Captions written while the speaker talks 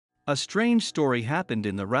A strange story happened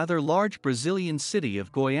in the rather large Brazilian city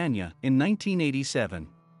of Goiania in 1987.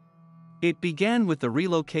 It began with the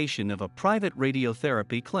relocation of a private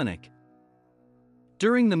radiotherapy clinic.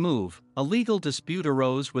 During the move, a legal dispute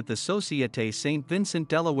arose with the Société Saint Vincent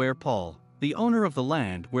Delaware Paul, the owner of the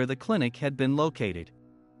land where the clinic had been located.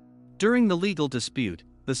 During the legal dispute,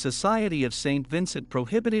 the Society of Saint Vincent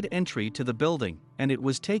prohibited entry to the building, and it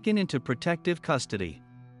was taken into protective custody.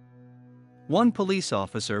 One police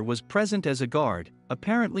officer was present as a guard,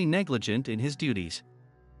 apparently negligent in his duties.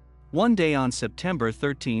 One day on September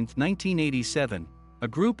 13, 1987, a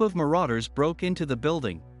group of marauders broke into the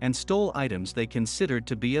building and stole items they considered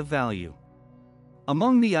to be of value.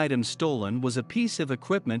 Among the items stolen was a piece of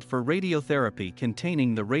equipment for radiotherapy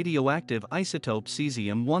containing the radioactive isotope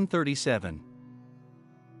cesium-137.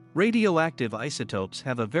 Radioactive isotopes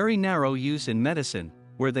have a very narrow use in medicine,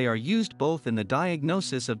 where they are used both in the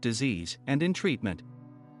diagnosis of disease and in treatment.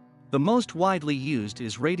 The most widely used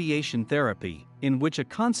is radiation therapy, in which a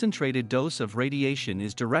concentrated dose of radiation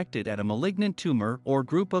is directed at a malignant tumor or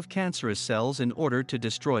group of cancerous cells in order to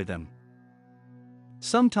destroy them.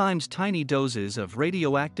 Sometimes tiny doses of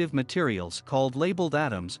radioactive materials called labeled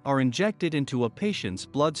atoms are injected into a patient's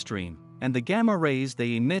bloodstream, and the gamma rays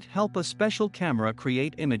they emit help a special camera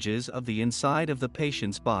create images of the inside of the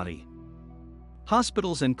patient's body.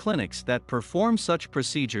 Hospitals and clinics that perform such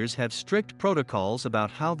procedures have strict protocols about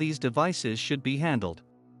how these devices should be handled.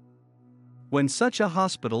 When such a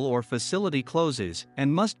hospital or facility closes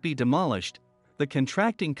and must be demolished, the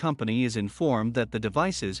contracting company is informed that the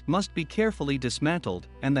devices must be carefully dismantled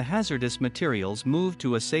and the hazardous materials moved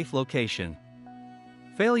to a safe location.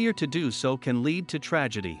 Failure to do so can lead to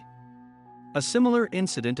tragedy. A similar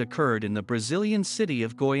incident occurred in the Brazilian city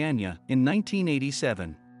of Goiania in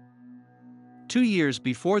 1987. 2 years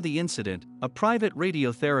before the incident, a private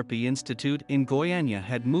radiotherapy institute in Goiania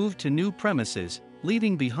had moved to new premises,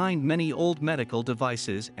 leaving behind many old medical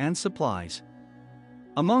devices and supplies.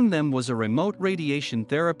 Among them was a remote radiation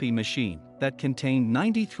therapy machine that contained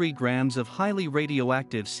 93 grams of highly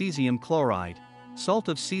radioactive cesium chloride, salt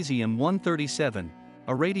of cesium-137,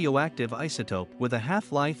 a radioactive isotope with a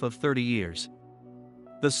half-life of 30 years.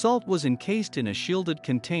 The salt was encased in a shielded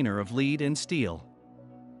container of lead and steel.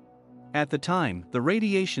 At the time, the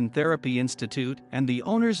Radiation Therapy Institute and the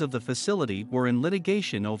owners of the facility were in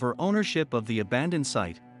litigation over ownership of the abandoned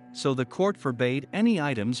site, so the court forbade any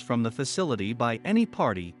items from the facility by any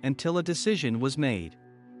party until a decision was made.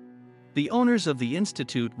 The owners of the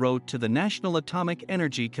institute wrote to the National Atomic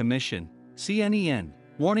Energy Commission, CNEN,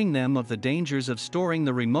 warning them of the dangers of storing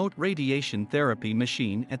the remote radiation therapy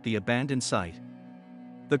machine at the abandoned site.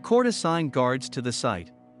 The court assigned guards to the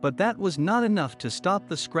site, but that was not enough to stop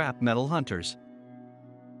the scrap metal hunters.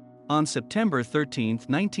 On September 13,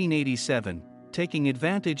 1987, taking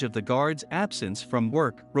advantage of the guards' absence from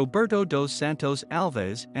work, Roberto dos Santos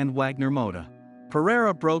Alves and Wagner Moura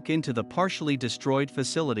Pereira broke into the partially destroyed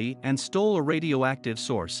facility and stole a radioactive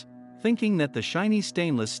source, thinking that the shiny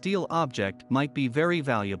stainless steel object might be very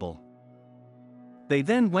valuable. They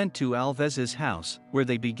then went to Alves's house, where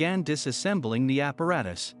they began disassembling the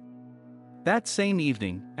apparatus. That same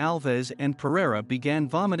evening, Alves and Pereira began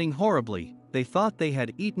vomiting horribly. They thought they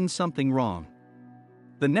had eaten something wrong.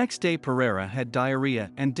 The next day Pereira had diarrhea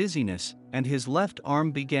and dizziness, and his left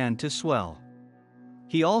arm began to swell.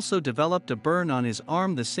 He also developed a burn on his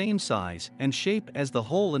arm the same size and shape as the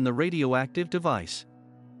hole in the radioactive device.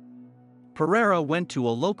 Pereira went to a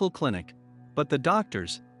local clinic, but the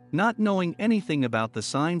doctors, not knowing anything about the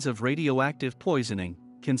signs of radioactive poisoning,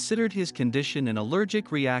 considered his condition an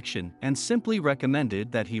allergic reaction and simply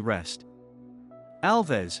recommended that he rest.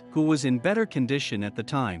 Alves, who was in better condition at the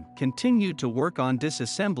time, continued to work on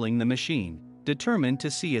disassembling the machine, determined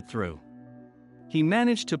to see it through. He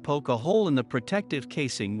managed to poke a hole in the protective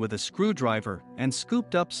casing with a screwdriver and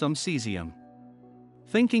scooped up some cesium.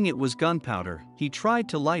 Thinking it was gunpowder, he tried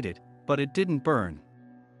to light it, but it didn't burn.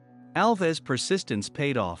 Alves' persistence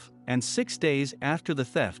paid off, and 6 days after the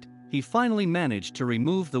theft, he finally managed to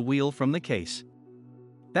remove the wheel from the case.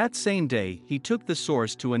 That same day, he took the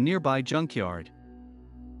source to a nearby junkyard.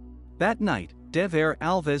 That night, Dever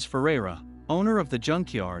Alves Ferreira, owner of the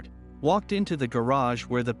junkyard, walked into the garage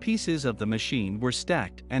where the pieces of the machine were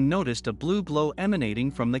stacked and noticed a blue glow emanating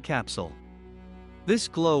from the capsule. This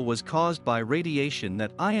glow was caused by radiation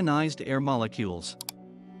that ionized air molecules.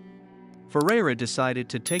 Ferreira decided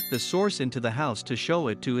to take the source into the house to show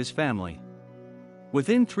it to his family.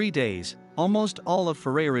 Within 3 days, almost all of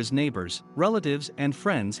Ferreira's neighbors, relatives and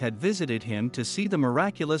friends had visited him to see the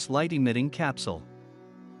miraculous light-emitting capsule.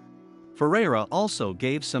 Ferreira also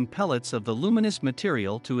gave some pellets of the luminous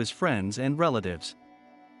material to his friends and relatives.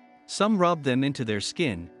 Some rub them into their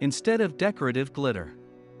skin instead of decorative glitter.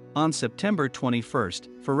 On September 21,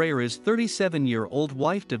 Ferreira's 37-year-old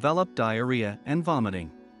wife developed diarrhea and vomiting.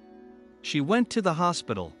 She went to the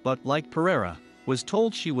hospital but, like Pereira, was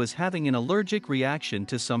told she was having an allergic reaction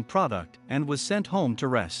to some product and was sent home to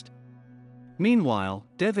rest. Meanwhile,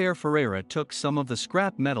 Dever Ferreira took some of the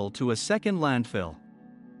scrap metal to a second landfill.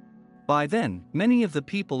 By then, many of the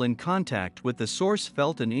people in contact with the source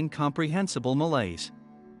felt an incomprehensible malaise.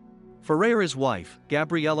 Ferreira's wife,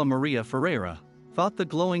 Gabriela Maria Ferreira, thought the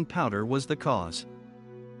glowing powder was the cause.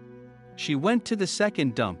 She went to the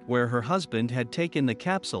second dump where her husband had taken the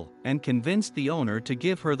capsule and convinced the owner to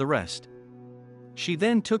give her the rest. She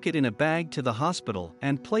then took it in a bag to the hospital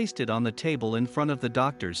and placed it on the table in front of the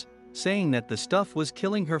doctors, saying that the stuff was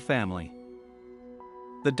killing her family.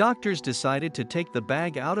 The doctors decided to take the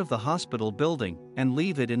bag out of the hospital building and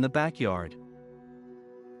leave it in the backyard.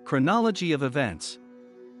 Chronology of events.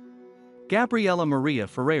 Gabriela Maria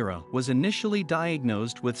Ferreira was initially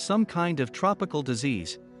diagnosed with some kind of tropical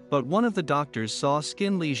disease, but one of the doctors saw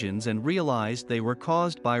skin lesions and realized they were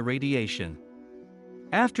caused by radiation.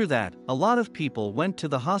 After that, a lot of people went to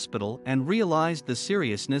the hospital and realized the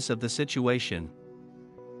seriousness of the situation.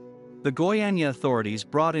 The Goiania authorities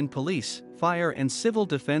brought in police, fire and civil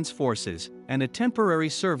defense forces, and a temporary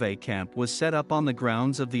survey camp was set up on the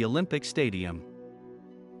grounds of the Olympic Stadium.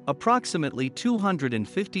 Approximately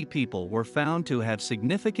 250 people were found to have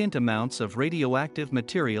significant amounts of radioactive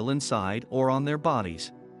material inside or on their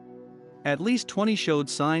bodies. At least 20 showed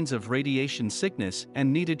signs of radiation sickness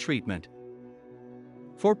and needed treatment.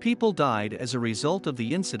 4 people died as a result of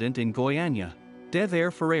the incident in Goiania: Dever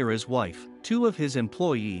Ferreira's wife, 2 of his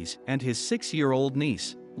employees, and his 6-year-old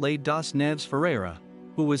niece, Lei das Neves Ferreira,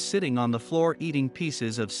 who was sitting on the floor eating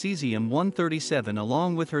pieces of cesium-137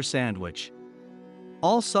 along with her sandwich.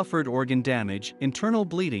 All suffered organ damage, internal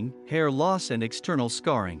bleeding, hair loss and external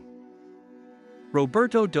scarring.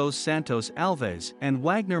 Roberto dos Santos Alves and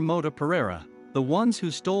Wagner Mota Pereira, the ones who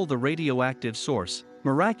stole the radioactive source,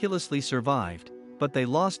 miraculously survived, but they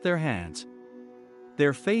lost their hands.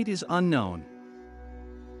 Their fate is unknown.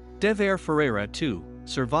 Dever Ferreira, too,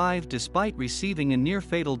 survived despite receiving a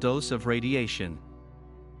near-fatal dose of radiation.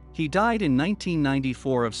 He died in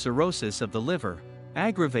 1994 of cirrhosis of the liver,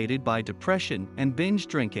 aggravated by depression and binge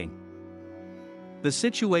drinking. The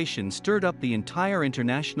situation stirred up the entire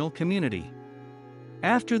international community.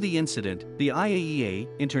 After the incident, the IAEA,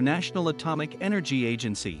 International Atomic Energy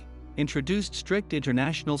Agency, introduced strict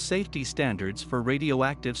international safety standards for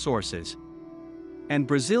radioactive sources. And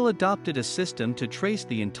Brazil adopted a system to trace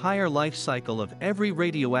the entire life cycle of every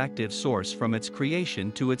radioactive source from its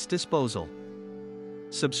creation to its disposal.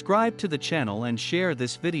 Subscribe to the channel and share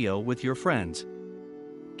this video with your friends.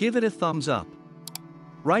 Give it a thumbs up.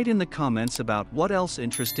 Write in the comments about what else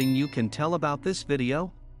interesting you can tell about this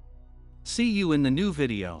video. See you in the new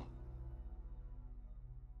video.